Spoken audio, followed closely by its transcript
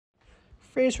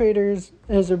Face Raiders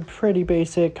is a pretty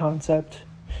basic concept.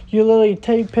 You literally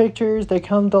take pictures, they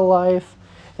come to life,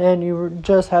 and you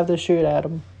just have to shoot at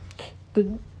them.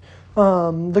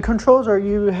 The controls are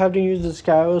you have to use the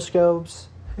gyroscopes,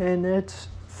 and it's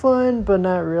fun, but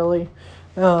not really.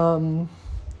 And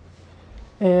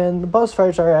the boss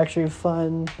fights are actually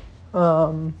fun,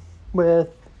 with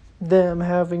them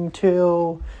having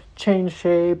to change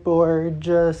shape or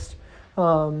just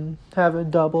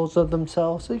having doubles of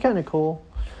themselves. It's kind of cool.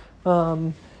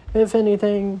 If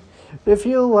anything, if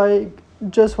you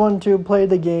just want to play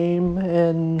the game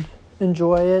and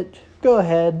enjoy it, go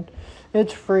ahead.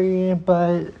 It's free,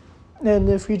 and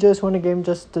if you just want a game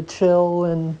just to chill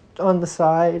and on the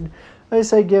side, I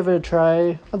say give it a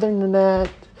try. Other than that,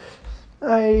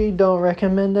 I don't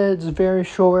recommend it. It's very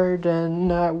short and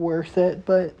not worth it,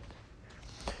 but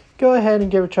go ahead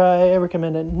and give it a try. I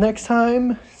recommend it. Next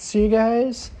time, see you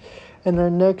guys in our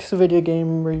next video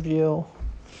game review.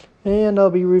 And I'll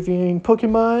be reviewing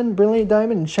Pokemon Brilliant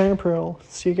Diamond and Shining Pearl.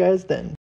 See you guys then.